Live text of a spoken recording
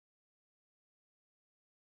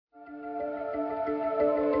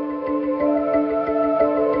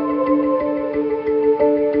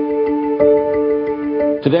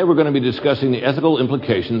Today we're going to be discussing the ethical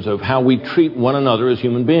implications of how we treat one another as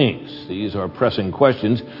human beings. These are pressing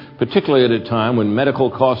questions, particularly at a time when medical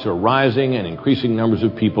costs are rising and increasing numbers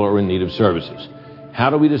of people are in need of services.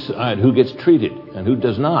 How do we decide who gets treated and who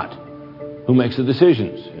does not? Who makes the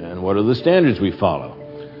decisions? And what are the standards we follow?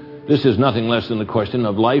 This is nothing less than the question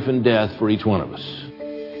of life and death for each one of us.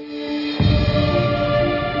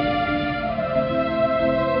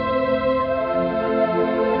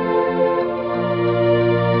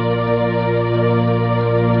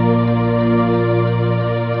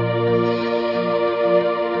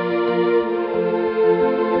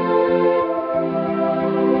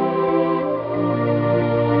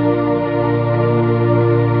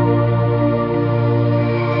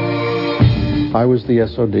 I was the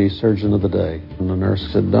SOD, surgeon of the day, and the nurse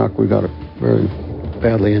said, "Doc, we got a very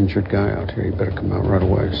badly injured guy out here. You better come out right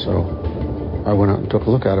away." So I went out and took a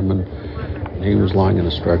look at him, and he was lying in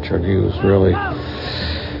a stretcher, and he was really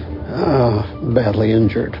badly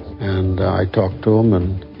injured. And I talked to him,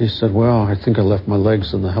 and he said, "Well, I think I left my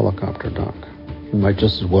legs in the helicopter, Doc." You might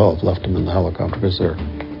just as well have left them in the helicopter because they're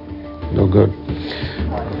no good.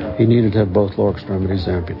 He needed to have both lower extremities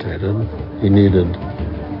amputated. He needed,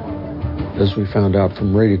 as we found out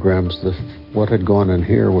from radiograms, what had gone in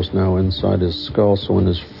here was now inside his skull, so in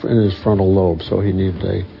his frontal lobe. So he needed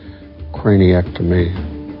a craniectomy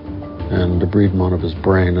and debridement of his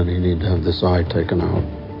brain, and he needed to have this eye taken out.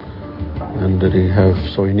 And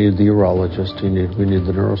so he needed the urologist, we needed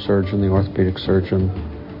the neurosurgeon, the orthopedic surgeon,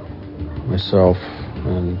 myself,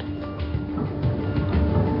 and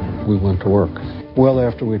we went to work. Well,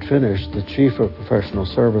 after we'd finished, the chief of professional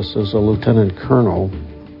services, a lieutenant colonel,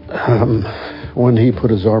 when he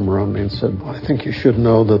put his arm around me and said, "I think you should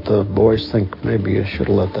know that the boys think maybe you should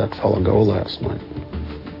have let that fellow go last night."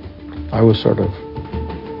 I was sort of,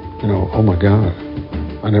 oh my God,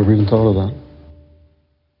 I never even thought of that.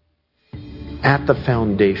 At the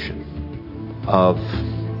foundation of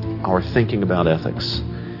our thinking about ethics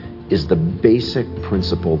is the basic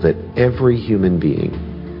principle that every human being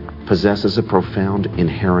possesses a profound,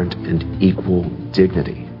 inherent, and equal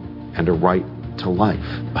dignity and a right to life.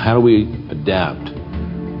 How do we adapt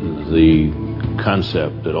the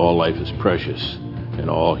concept that all life is precious and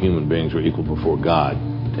all human beings are equal before God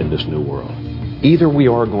in this new world? Either we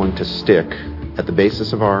are going to stick at the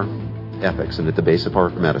basis of our ethics and at the base of our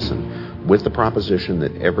medicine with the proposition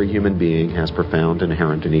that every human being has profound,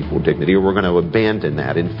 inherent, and equal dignity, or we're going to abandon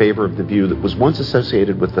that in favor of the view that was once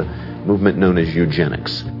associated with the movement known as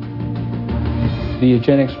eugenics. The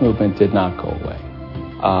eugenics movement did not go away.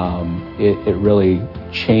 It really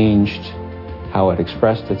changed how it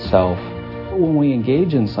expressed itself. When we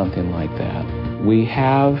engage in something like that, we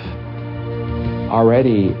have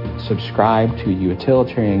already subscribed to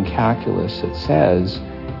utilitarian calculus that says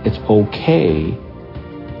it's okay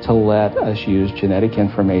to let us use genetic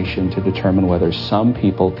information to determine whether some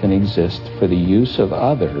people can exist for the use of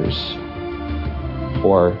others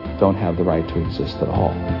or don't have the right to exist at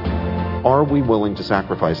all. Are we willing to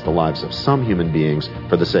sacrifice the lives of some human beings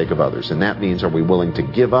for the sake of others? And that means, are we willing to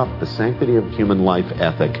give up the sanctity of human life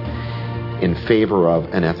ethic in favor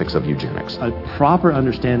of an ethics of eugenics? A proper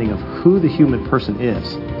understanding of who the human person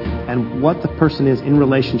is and what the person is in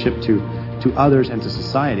relationship to others and to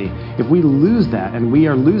society. If we lose that, and we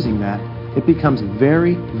are losing that, it becomes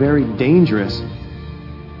very, very dangerous,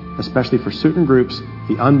 especially for certain groups,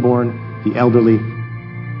 the unborn, the elderly.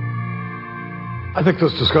 I think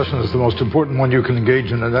this discussion is the most important one you can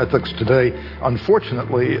engage in ethics today.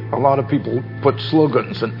 Unfortunately, a lot of people put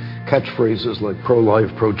slogans and catchphrases like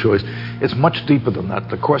pro-life, pro-choice. It's much deeper than that.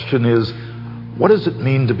 The question is, what does it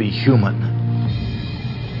mean to be human?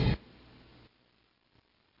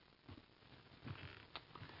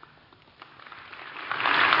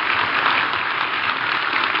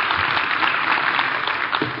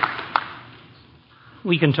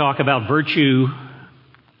 We can talk about virtue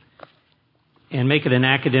and make it an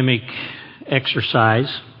academic exercise.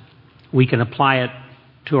 We can apply it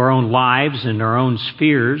to our own lives and our own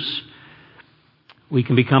spheres. We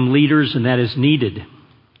can become leaders, and that is needed.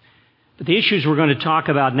 But the issues we're going to talk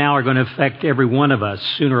about now are going to affect every one of us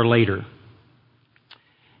sooner or later.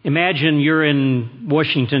 Imagine you're in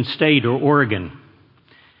Washington State or Oregon.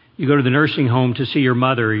 You go to the nursing home to see your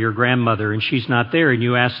mother or your grandmother, and she's not there, and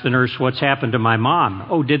you ask the nurse, "What's happened to my mom?"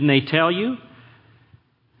 "Oh, didn't they tell you?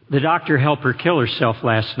 The doctor helped her kill herself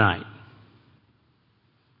last night."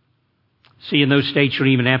 See, in those states, you don't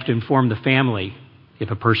even have to inform the family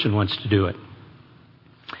if a person wants to do it.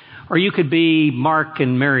 Or you could be Mark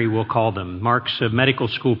and Mary, we'll call them. Mark's a medical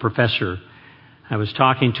school professor. I was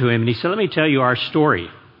talking to him, and he said, let me tell you our story.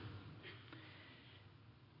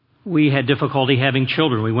 We had difficulty having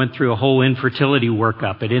children. We went through a whole infertility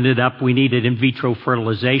workup. It ended up we needed in vitro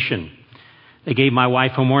fertilization. They gave my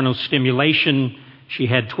wife hormonal stimulation. She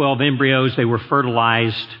had 12 embryos. They were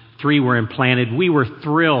fertilized. 3 were implanted. We were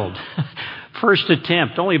thrilled. First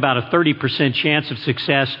attempt, only about a 30% chance of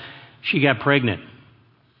success. She got pregnant.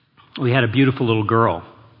 We had a beautiful little girl.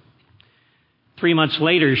 3 months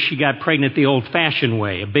later, she got pregnant the old-fashioned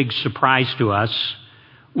way, a big surprise to us,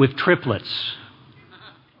 with triplets.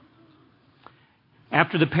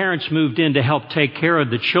 After the parents moved in to help take care of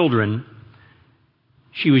the children,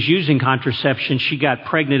 she was using contraception. She got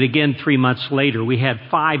pregnant again 3 months later. We had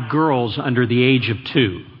 5 girls under the age of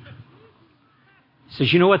 2.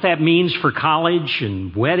 Says, you know what that means for college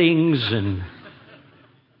and weddings?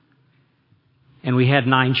 And we had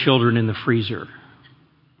 9 children in the freezer.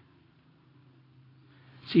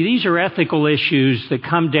 See, these are ethical issues that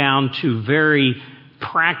come down to very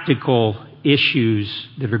practical issues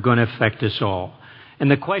that are going to affect us all. And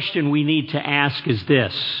the question we need to ask is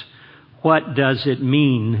this: what does it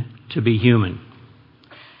mean to be human?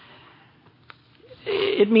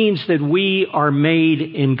 It means that we are made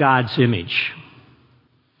in God's image.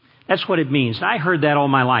 That's what it means. I heard that all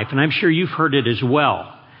my life, and I'm sure you've heard it as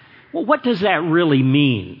well. Well, what does that really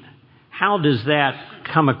mean? How does that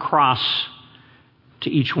come across to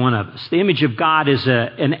each one of us? The image of God is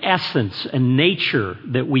an essence, a nature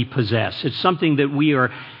that we possess. It's something that we are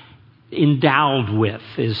endowed with,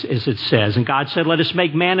 as it says. And God said, let us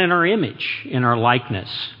make man in our image, in our likeness.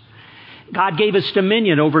 God gave us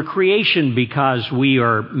dominion over creation because we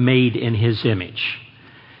are made in His image.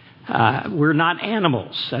 We're not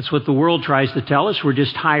animals. That's what the world tries to tell us. We're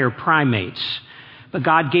just higher primates. But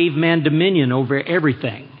God gave man dominion over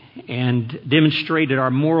everything and demonstrated our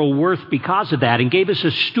moral worth because of that, and gave us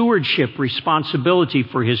a stewardship responsibility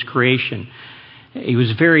for His creation. He was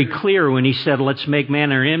very clear when He said, let's make man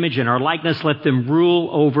in our image and our likeness, let them rule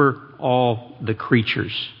over all the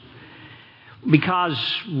creatures. Because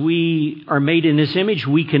we are made in His image,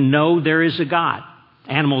 we can know there is a God.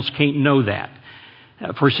 Animals can't know that.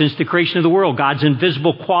 For since the creation of the world, God's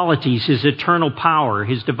invisible qualities, His eternal power,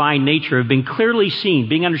 His divine nature have been clearly seen,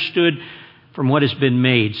 being understood from what has been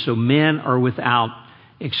made. So men are without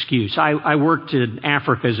excuse. I worked in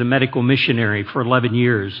Africa as a medical missionary for 11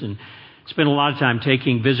 years and spent a lot of time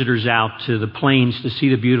taking visitors out to the plains to see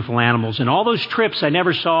the beautiful animals. And all those trips, I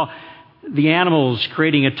never saw the animals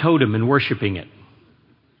creating a totem and worshiping it.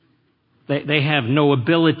 They have no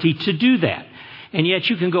ability to do that. And yet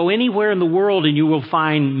you can go anywhere in the world and you will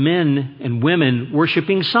find men and women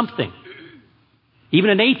worshiping something. Even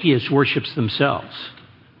an atheist worships themselves.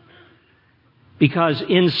 Because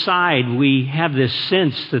inside we have this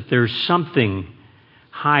sense that there's something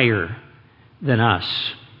higher than us.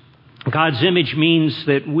 God's image means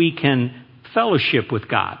that we can fellowship with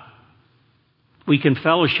God. We can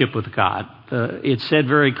fellowship with God. It said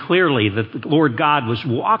very clearly that the Lord God was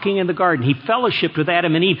walking in the garden. He fellowshiped with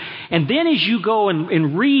Adam and Eve. And then as you go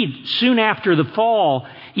and read soon after the fall,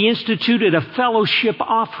 He instituted a fellowship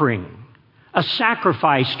offering, a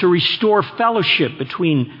sacrifice to restore fellowship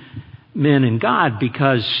between men and God,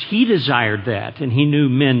 because He desired that and He knew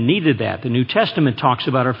men needed that. The New Testament talks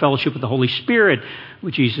about our fellowship with the Holy Spirit,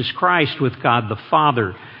 with Jesus Christ, with God the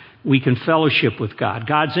Father. We can fellowship with God.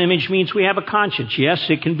 God's image means we have a conscience. Yes,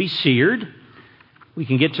 it can be seared. We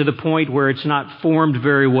can get to the point where it's not formed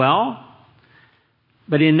very well.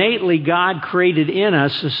 But innately, God created in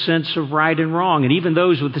us a sense of right and wrong. And even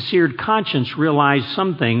those with a seared conscience realize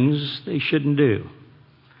some things they shouldn't do.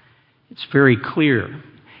 It's very clear.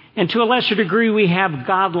 And to a lesser degree, we have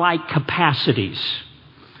godlike capacities.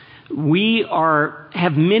 We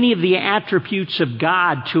have many of the attributes of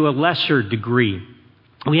God to a lesser degree.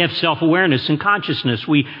 We have self-awareness and consciousness.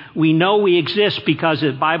 We know we exist because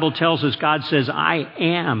the Bible tells us, God says, I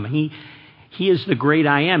am. He is the great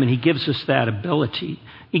I am, and He gives us that ability.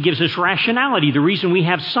 He gives us rationality. The reason we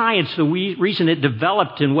have science, the reason it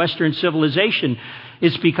developed in Western civilization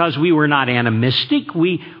is because we were not animistic.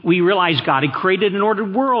 We realized God had created an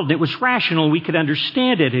ordered world. It was rational. We could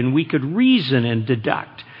understand it, and we could reason and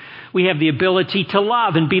deduct. We have the ability to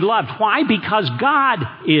love and be loved. Why? Because God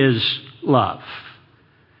is love.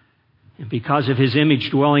 And because of His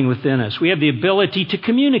image dwelling within us, we have the ability to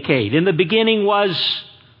communicate. In the beginning was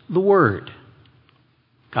the Word.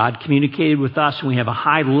 God communicated with us, and we have a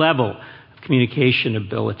high level of communication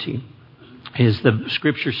ability. As the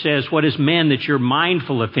Scripture says, what is man that you're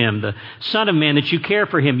mindful of him? The Son of Man that you care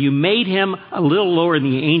for him. You made him a little lower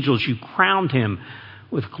than the angels. You crowned him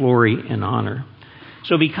with glory and honor.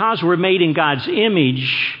 So because we're made in God's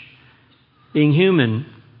image, being human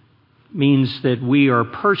means that we are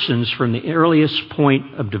persons from the earliest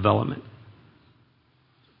point of development.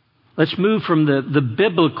 Let's move from the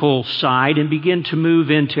biblical side and begin to move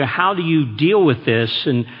into how do you deal with this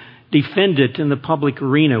and defend it in the public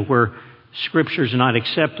arena where Scripture is not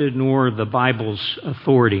accepted nor the Bible's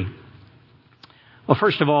authority. Well,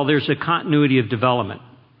 first of all, there's a continuity of development.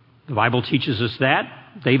 The Bible teaches us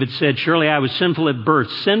that. David said, "Surely I was sinful at birth,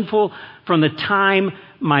 sinful from the time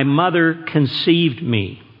my mother conceived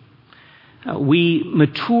me." We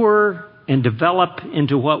mature and develop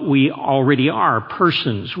into what we already are,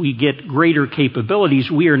 persons. We get greater capabilities.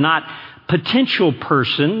 We are not potential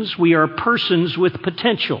persons. We are persons with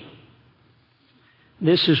potential.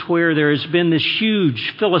 This is where there has been this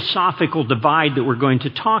huge philosophical divide that we're going to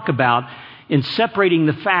talk about in separating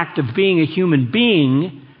the fact of being a human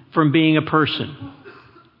being from being a person.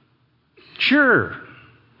 Sure,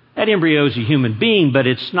 that embryo is a human being, but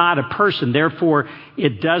it's not a person. Therefore,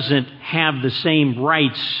 it doesn't have the same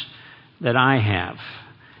rights that I have.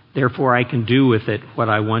 Therefore, I can do with it what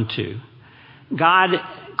I want to. God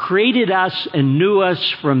created us and knew us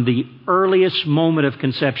from the earliest moment of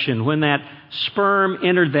conception. When that sperm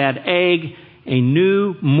entered that egg, a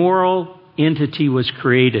new moral entity was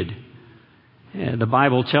created. The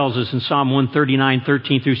Bible tells us in Psalm 139,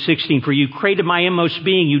 13 through 16, "For you created my inmost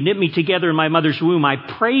being. You knit me together in my mother's womb. I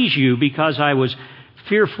praise you because I was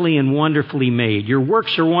fearfully and wonderfully made. Your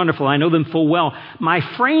works are wonderful. I know them full well. My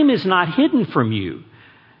frame is not hidden from you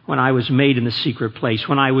when I was made in the secret place.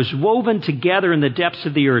 When I was woven together in the depths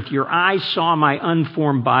of the earth, your eyes saw my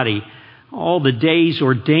unformed body. All the days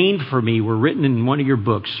ordained for me were written in one of your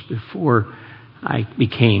books before I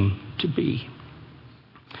became to be."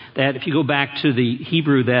 That, if you go back to the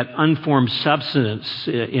Hebrew, that unformed substance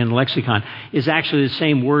in lexicon is actually the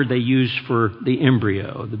same word they use for the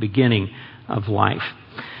embryo, the beginning of life.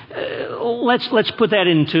 Let's put that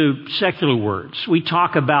into secular words. We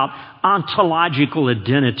talk about ontological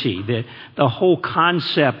identity, the whole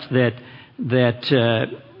concept that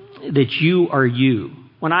you are you.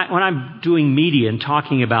 When I'm doing media and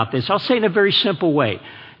talking about this, I'll say it in a very simple way.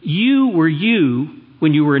 You were you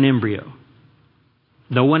when you were an embryo.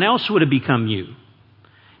 No one else would have become you.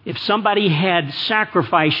 If somebody had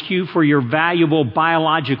sacrificed you for your valuable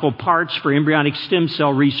biological parts for embryonic stem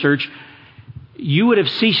cell research, you would have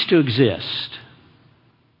ceased to exist.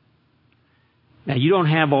 Now, you don't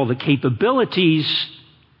have all the capabilities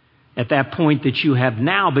at that point that you have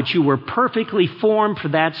now, but you were perfectly formed for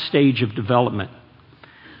that stage of development.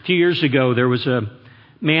 A few years ago, there was a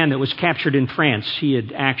man that was captured in France. He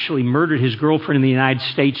had actually murdered his girlfriend in the United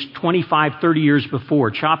States 25, 30 years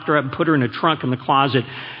before, chopped her up and put her in a trunk in the closet.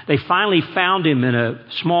 They finally found him in a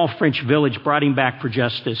small French village, brought him back for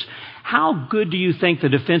justice. How good do you think the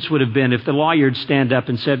defense would have been if the lawyer had stand up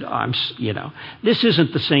and said, this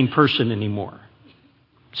isn't the same person anymore.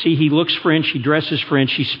 See, he looks French, he dresses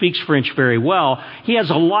French, he speaks French very well. He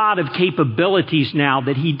has a lot of capabilities now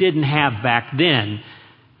that he didn't have back then.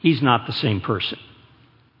 He's not the same person.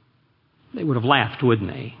 They would have laughed, wouldn't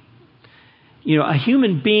they? A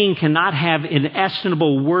human being cannot have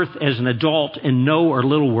inestimable worth as an adult and no or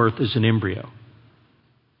little worth as an embryo.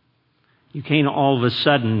 You can't all of a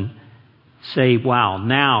sudden say, wow,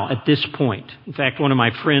 now at this point. In fact, one of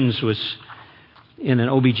my friends was in an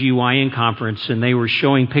OBGYN conference and they were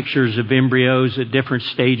showing pictures of embryos at different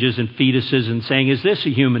stages and fetuses and saying, is this a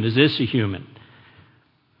human? Is this a human?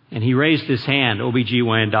 And he raised his hand,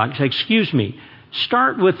 OBGYN doc, and said, excuse me,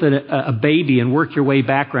 start with a baby and work your way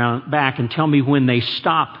back and tell me when they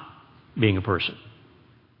stop being a person.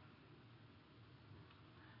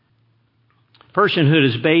 Personhood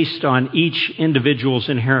is based on each individual's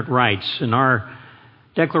inherent rights, and our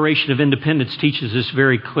Declaration of Independence teaches this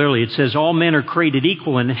very clearly. It says, all men are created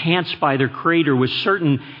equal and enhanced by their Creator with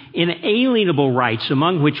certain inalienable rights,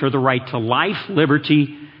 among which are the right to life,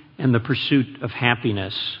 liberty, and the pursuit of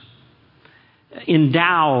happiness.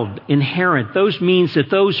 Endowed, inherent, those means that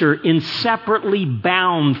those are inseparably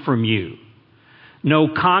bound from you. No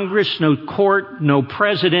Congress, no court, no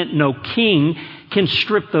president, no king can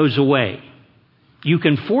strip those away. You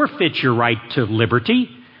can forfeit your right to liberty.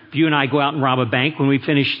 If you and I go out and rob a bank when we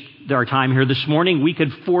finish our time here this morning, we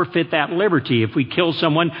could forfeit that liberty. If we kill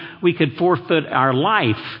someone, we could forfeit our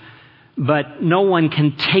life. But no one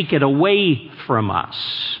can take it away from us.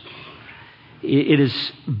 It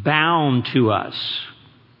is bound to us.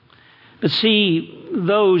 But see,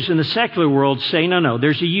 those in the secular world say, no,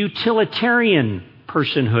 there's a utilitarian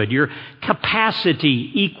personhood. Your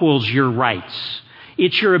capacity equals your rights.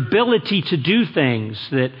 It's your ability to do things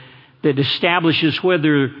that that establishes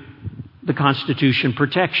whether the Constitution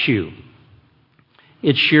protects you.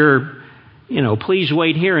 It's your, please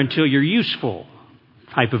wait here until you're useful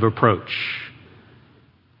type of approach.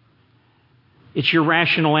 It's your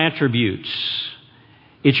rational attributes.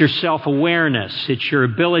 It's your self-awareness. It's your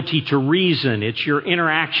ability to reason. It's your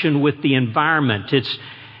interaction with the environment. It's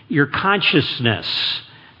your consciousness,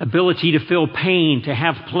 ability to feel pain, to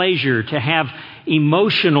have pleasure, to have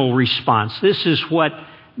emotional response. This is what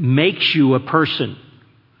makes you a person.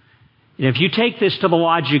 And if you take this to the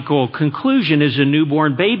logical conclusion, is a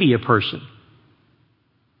newborn baby a person?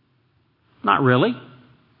 Not really.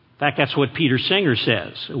 In fact, that's what Peter Singer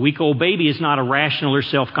says. A week-old baby is not a rational or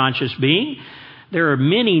self-conscious being. There are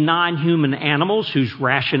many non-human animals whose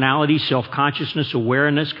rationality, self-consciousness,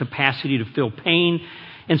 awareness, capacity to feel pain,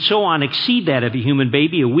 and so on exceed that of a human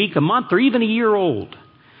baby, a week, a month, or even a year old.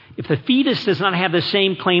 If the fetus does not have the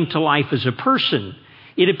same claim to life as a person,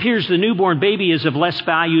 it appears the newborn baby is of less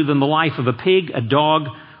value than the life of a pig, a dog,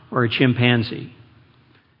 or a chimpanzee.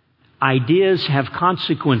 Ideas have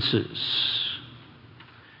consequences.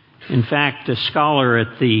 In fact, a scholar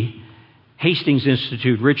at the Hastings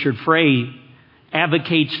Institute, Richard Frey,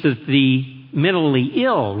 advocates that the mentally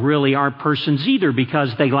ill really aren't persons either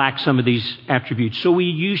because they lack some of these attributes. So we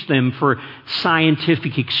use them for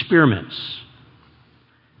scientific experiments.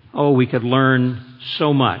 Oh, we could learn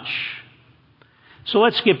so much. So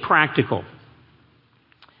let's get practical.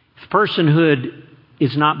 If personhood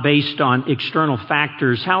is not based on external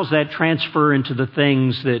factors, how does that transfer into the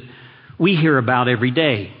things that we hear about every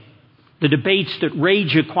day? The debates that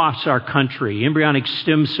rage across our country, embryonic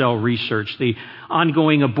stem cell research, the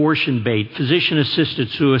ongoing abortion debate,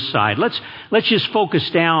 physician-assisted suicide. Let's just focus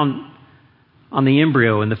down on the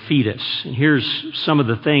embryo and the fetus. And here's some of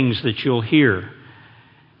the things that you'll hear.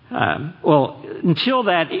 Until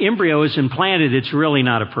that embryo is implanted, it's really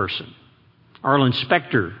not a person. Arlen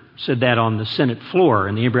Specter said that on the Senate floor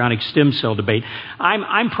in the embryonic stem cell debate.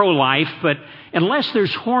 I'm pro-life, but unless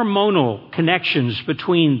there's hormonal connections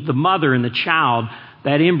between the mother and the child,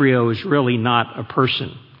 that embryo is really not a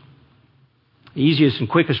person. The easiest and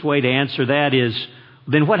quickest way to answer that is,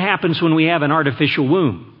 then what happens when we have an artificial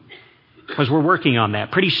womb? Because we're working on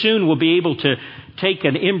that. Pretty soon we'll be able to take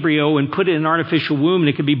an embryo and put it in an artificial womb, and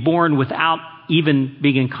it can be born without even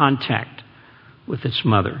being in contact with its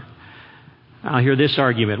mother. I'll hear this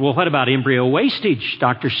argument. Well, what about embryo wastage,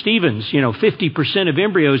 Dr. Stevens? 50% of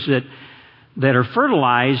embryos that are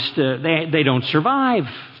fertilized, they don't survive.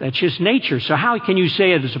 That's just nature. So how can you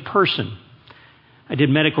say it as a person? I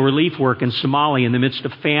did medical relief work in Somalia in the midst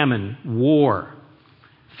of famine, war.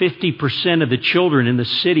 50% of the children in the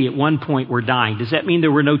city at one point were dying. Does that mean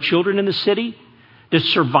there were no children in the city? Does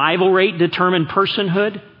survival rate determine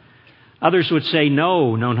personhood? Others would say,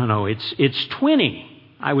 no. It's twinning.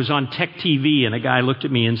 I was on Tech TV and a guy looked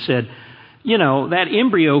at me and said, that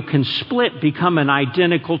embryo can split, become an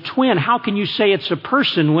identical twin. How can you say it's a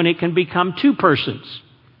person when it can become two persons?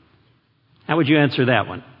 How would you answer that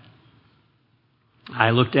one?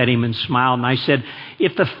 I looked at him and smiled and I said,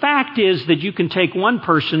 if the fact is that you can take one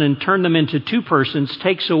person and turn them into two persons,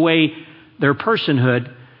 takes away their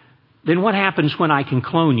personhood, then what happens when I can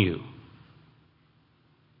clone you?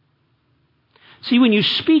 See, when you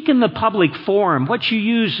speak in the public forum, what you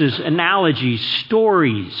use is analogies,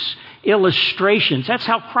 stories, illustrations. That's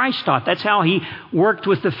how Christ taught. That's how he worked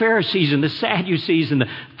with the Pharisees and the Sadducees and the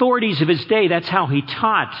authorities of his day. That's how he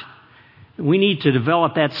taught. We need to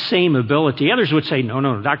develop that same ability. Others would say,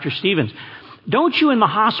 no, Dr. Stevens, don't you in the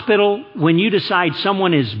hospital, when you decide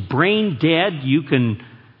someone is brain dead, you can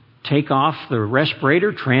take off the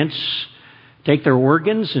respirator, take their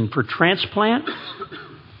organs and for transplant?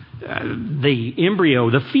 The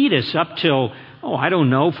embryo, the fetus, up till,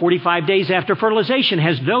 45 days after fertilization,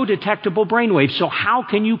 has no detectable brainwaves. So how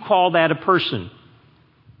can you call that a person?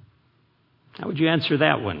 How would you answer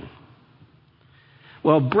that one?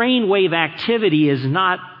 Well, brainwave activity is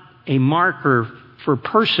not a marker for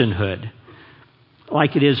personhood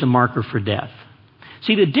like it is a marker for death.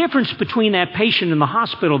 See, the difference between that patient in the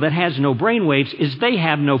hospital that has no brainwaves is they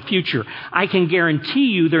have no future. I can guarantee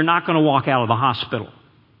you they're not going to walk out of the hospital.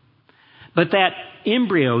 But that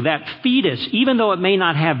embryo, that fetus, even though it may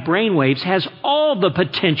not have brainwaves, has all the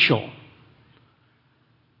potential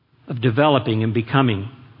of developing and becoming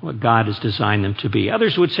what God has designed them to be.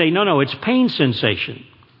 Others would say, no, it's pain sensation.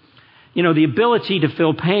 The ability to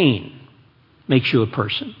feel pain makes you a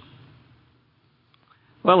person.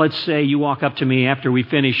 Well, let's say you walk up to me after we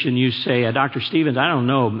finish and you say, Dr. Stevens, I don't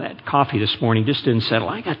know, that coffee this morning just didn't settle.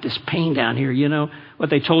 I got this pain down here,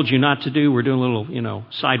 what they told you not to do. We're doing a little,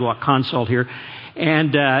 sidewalk consult here.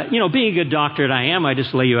 And, being a good doctor that I am, I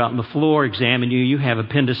just lay you out on the floor, examine you. You have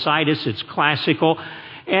appendicitis. It's classical.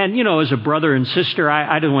 And, as a brother and sister,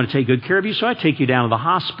 I didn't want to take good care of you, so I take you down to the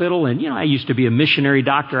hospital. And, I used to be a missionary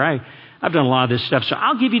doctor. I've done a lot of this stuff. So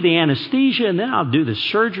I'll give you the anesthesia, and then I'll do the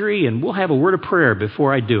surgery, and we'll have a word of prayer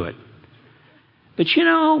before I do it. But,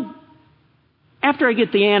 after I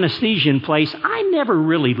get the anesthesia in place, I never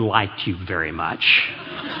really liked you very much.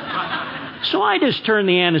 So I just turn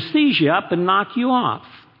the anesthesia up and knock you off.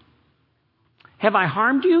 Have I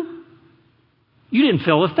harmed you? You didn't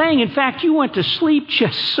feel a thing. In fact, you went to sleep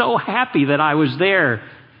just so happy that I was there.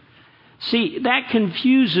 See, that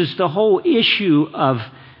confuses the whole issue of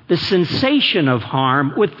the sensation of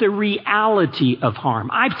harm with the reality of harm.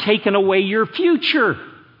 I've taken away your future,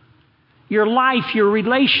 your life, your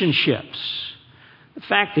relationships. The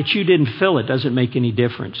fact that you didn't feel it doesn't make any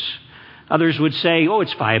difference. Others would say,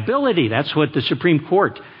 it's viability. That's what the Supreme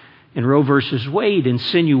Court in Roe versus Wade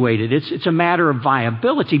insinuated. It's a matter of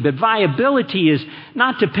viability, but viability is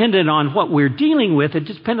not dependent on what we're dealing with. It's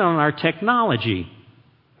dependent on our technology.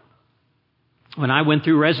 When I went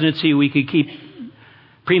through residency, we could keep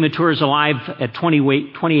prematures alive at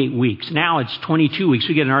 28 weeks. Now it's 22 weeks.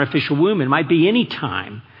 We get an artificial womb. It might be any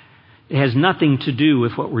time. It has nothing to do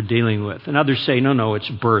with what we're dealing with. And others say, no, it's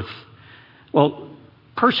birth. Well,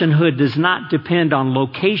 personhood does not depend on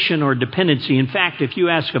location or dependency. In fact, if you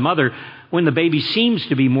ask a mother when the baby seems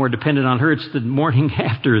to be more dependent on her, it's the morning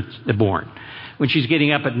after it's born, when she's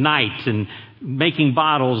getting up at night and making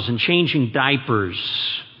bottles and changing diapers.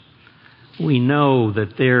 We know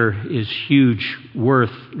that there is huge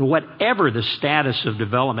worth, whatever the status of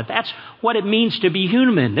development. That's what it means to be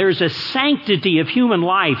human. There's a sanctity of human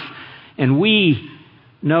life, and we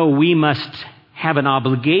know we must have an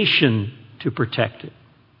obligation to protect it.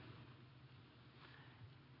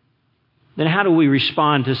 Then how do we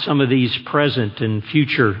respond to some of these present and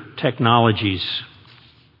future technologies?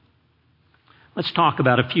 Let's talk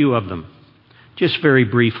about a few of them, just very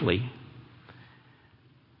briefly.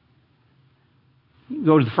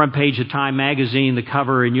 Go to the front page of Time magazine, the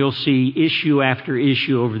cover, and you'll see issue after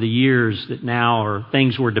issue over the years that now are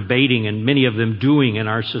things we're debating and many of them doing in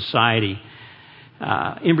our society.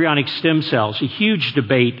 Embryonic stem cells, a huge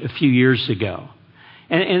debate a few years ago.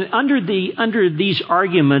 And under these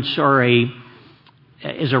arguments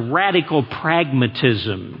is a radical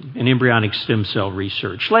pragmatism in embryonic stem cell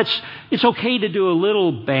research. It's okay to do a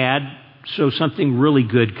little bad so something really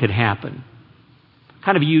good could happen.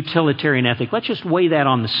 Kind of a utilitarian ethic. Let's just weigh that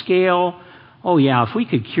on the scale. Oh yeah, if we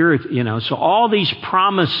could cure it, so all these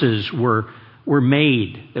promises were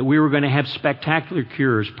made that we were going to have spectacular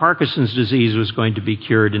cures. Parkinson's disease was going to be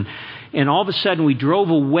cured. And all of a sudden we drove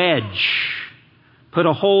a wedge, put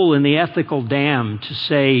a hole in the ethical dam to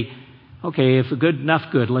say, okay, if enough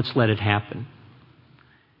good, let's let it happen.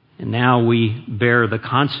 And now we bear the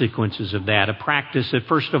consequences of that. A practice that,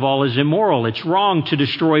 first of all, is immoral. It's wrong to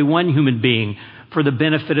destroy one human being for the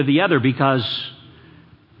benefit of the other because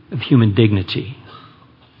of human dignity.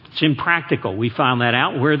 It's impractical. We found that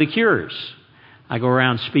out. Where are the cures? I go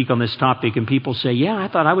around and speak on this topic and people say, I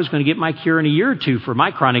thought I was going to get my cure in a year or two for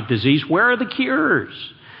my chronic disease. Where are the cures?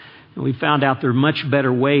 And we found out there are much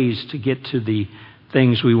better ways to get to the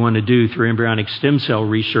things we want to do through embryonic stem cell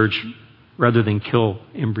research rather than kill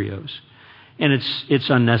embryos. And it's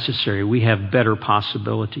unnecessary. We have better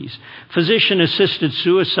possibilities. Physician-assisted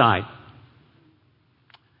suicide.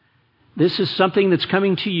 This is something that's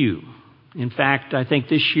coming to you. In fact, I think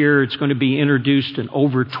this year it's going to be introduced in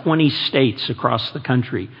over 20 states across the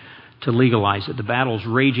country to legalize it. The battle's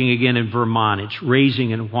raging again in Vermont. It's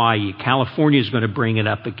raging in Hawaii. California is going to bring it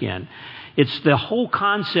up again. It's the whole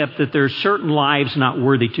concept that there are certain lives not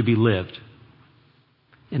worthy to be lived.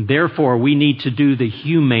 And therefore, we need to do the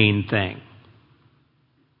humane thing.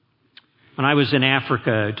 When I was in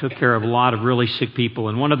Africa, I took care of a lot of really sick people.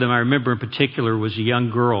 And one of them I remember in particular was a young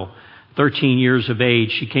girl, 13 years of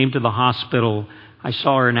age. She came to the hospital. I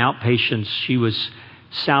saw her in outpatients. She was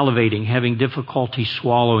salivating, having difficulty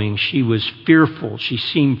swallowing. She was fearful. She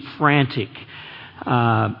seemed frantic,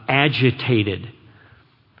 agitated.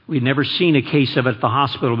 We'd never seen a case of it at the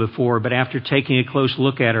hospital before, but after taking a close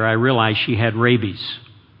look at her, I realized she had rabies.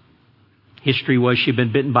 History was she'd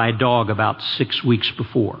been bitten by a dog about 6 weeks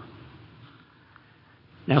before.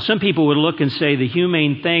 Now, some people would look and say the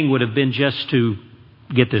humane thing would have been just to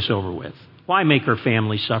get this over with. Why make her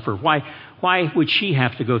family suffer? Why would she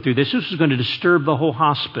have to go through this? This was going to disturb the whole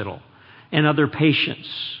hospital and other patients.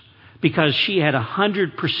 because she had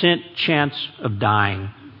 100% chance of dying.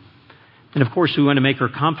 And of course, we want to make her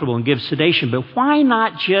comfortable and give sedation, but why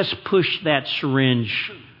not just push that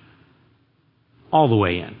syringe all the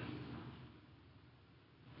way in?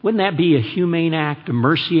 Wouldn't that be a humane act, a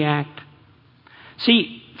mercy act?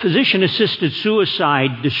 See, physician-assisted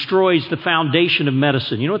suicide destroys the foundation of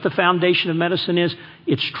medicine. You know what the foundation of medicine is?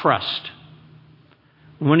 It's trust.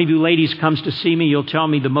 When one of you ladies comes to see me, you'll tell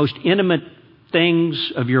me the most intimate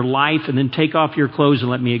things of your life and then take off your clothes and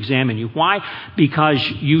let me examine you. Why? Because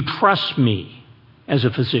you trust me as a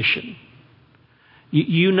physician.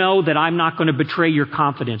 You know that I'm not going to betray your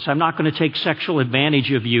confidence. I'm not going to take sexual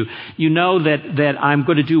advantage of you. You know that I'm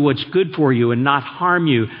going to do what's good for you and not harm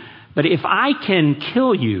you. But if I can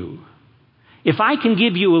kill you, if I can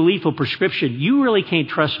give you a lethal prescription, you really can't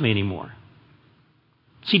trust me anymore.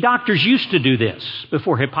 See, doctors used to do this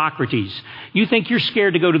before Hippocrates. You think you're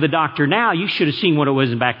scared to go to the doctor now, you should have seen what it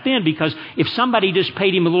was back then, because if somebody just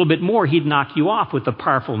paid him a little bit more, he'd knock you off with the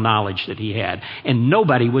powerful knowledge that he had. And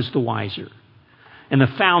nobody was the wiser. And the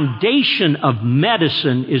foundation of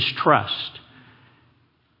medicine is trust.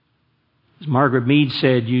 As Margaret Mead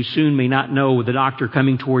said, you soon may not know the doctor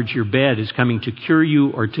coming towards your bed is coming to cure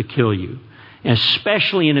you or to kill you. And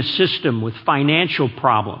especially in a system with financial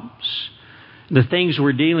problems, the things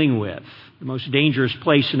we're dealing with, the most dangerous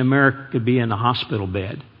place in America could be in the hospital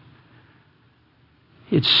bed.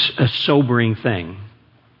 It's a sobering thing.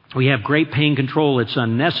 We have great pain control. It's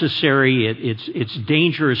unnecessary. It's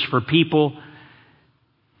dangerous for people.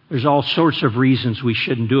 There's all sorts of reasons we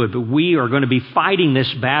shouldn't do it, but we are going to be fighting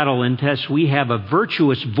this battle unless we have a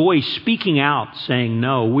virtuous voice speaking out saying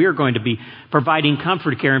no. We're going to be providing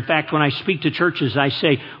comfort care. In fact, when I speak to churches, I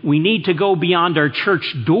say we need to go beyond our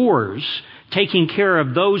church doors, taking care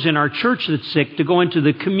of those in our church that's sick, to go into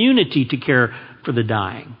the community to care for the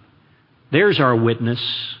dying. There's our witness.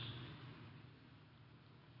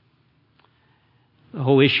 The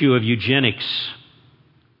whole issue of eugenics,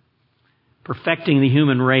 perfecting the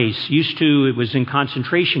human race. Used to, it was in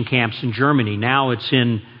concentration camps in Germany. Now it's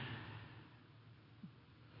in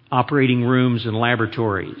operating rooms and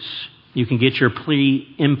laboratories. You can get your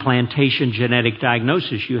pre-implantation genetic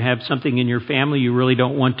diagnosis. You have something in your family you really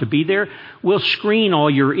don't want to be there. We'll screen all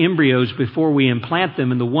your embryos before we implant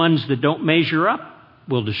them, and the ones that don't measure up,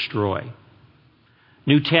 we'll destroy.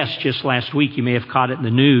 New test just last week, you may have caught it in the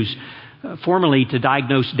news. Formerly, to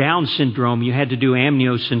diagnose Down syndrome, you had to do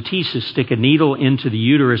amniocentesis, stick a needle into the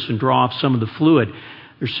uterus and draw off some of the fluid.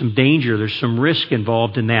 There's some danger, there's some risk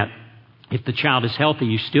involved in that. If the child is healthy,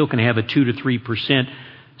 you still can have a 2 to 3%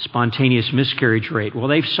 spontaneous miscarriage rate. Well,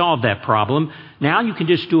 they've solved that problem. Now you can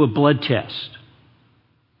just do a blood test,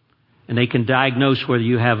 and they can diagnose whether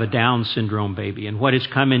you have a Down syndrome baby. And what it's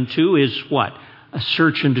come into is what? A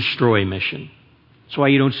search and destroy mission. That's why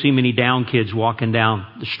you don't see many Down kids walking down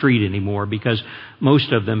the street anymore, because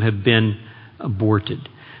most of them have been aborted.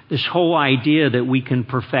 This whole idea that we can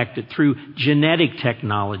perfect it through genetic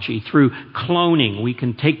technology, through cloning, we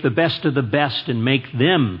can take the best of the best and make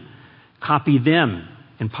them, copy them,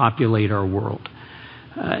 and populate our world.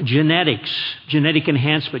 Genetics, genetic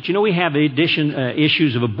enhancement. You know, we have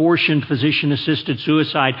issues of abortion, physician-assisted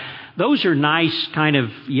suicide. Those are nice kind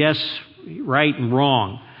of, yes, right and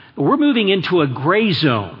wrong. But we're moving into a gray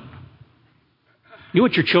zone. You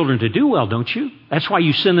want your children to do well, don't you? That's why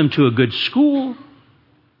you send them to a good school.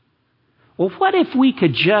 Well, what if we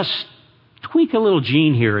could just tweak a little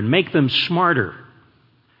gene here and make them smarter?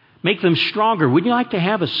 Make them stronger. Wouldn't you like to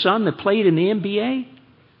have a son that played in the NBA?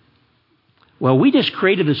 Well, we just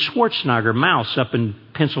created the Schwarzenegger mouse up in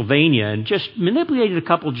Pennsylvania and just manipulated a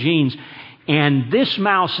couple genes, and this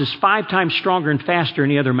mouse is 5 times stronger and faster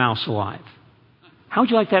than any other mouse alive. How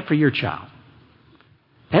would you like that for your child?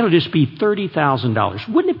 That'll just be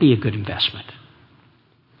 $30,000. Wouldn't it be a good investment?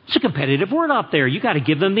 It's a competitive world out there. You got to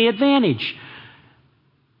give them the advantage.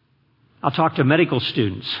 I'll talk to medical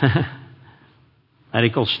students.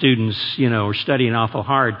 Medical students, are studying awful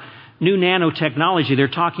hard. New nanotechnology, they're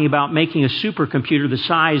talking about making a supercomputer the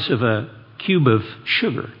size of a cube of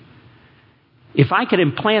sugar. If I could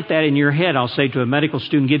implant that in your head, I'll say to a medical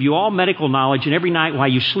student, give you all medical knowledge, and every night while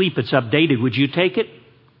you sleep it's updated, would you take it?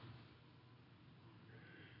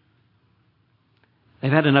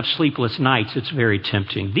 They've had enough sleepless nights, it's very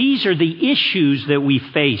tempting. These are the issues that we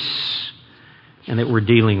face and that we're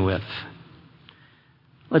dealing with.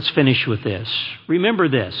 Let's finish with this. Remember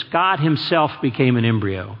this, God Himself became an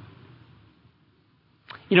embryo.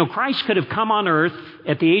 Christ could have come on earth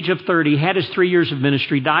at the age of 30, had His 3 years of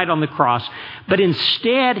ministry, died on the cross, but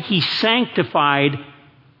instead He sanctified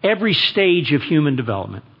every stage of human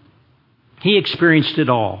development. He experienced it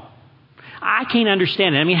all. I can't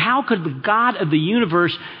understand it. I mean, how could the God of the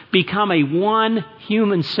universe become a one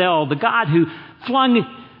human cell? The God who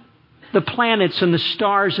flung the planets and the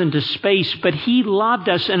stars into space, but He loved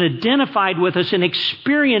us and identified with us and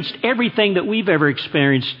experienced everything that we've ever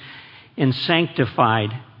experienced in sanctified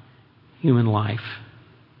human life.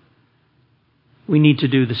 We need to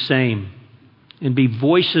do the same and be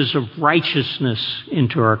voices of righteousness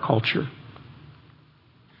into our culture.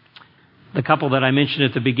 The couple that I mentioned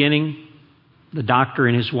at the beginning, the doctor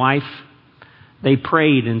and his wife, they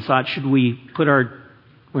prayed and thought, we aren't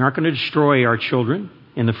going to destroy our children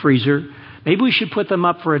in the freezer. Maybe we should put them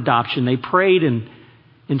up for adoption. They prayed, and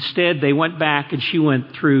instead they went back, and she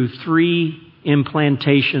went through 3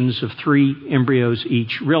 implantations of 3 embryos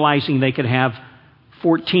each, realizing they could have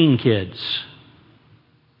 14 kids.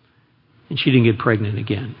 And she didn't get pregnant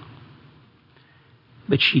again.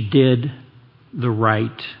 But she did the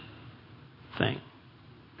right thing.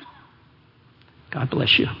 God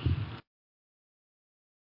bless you.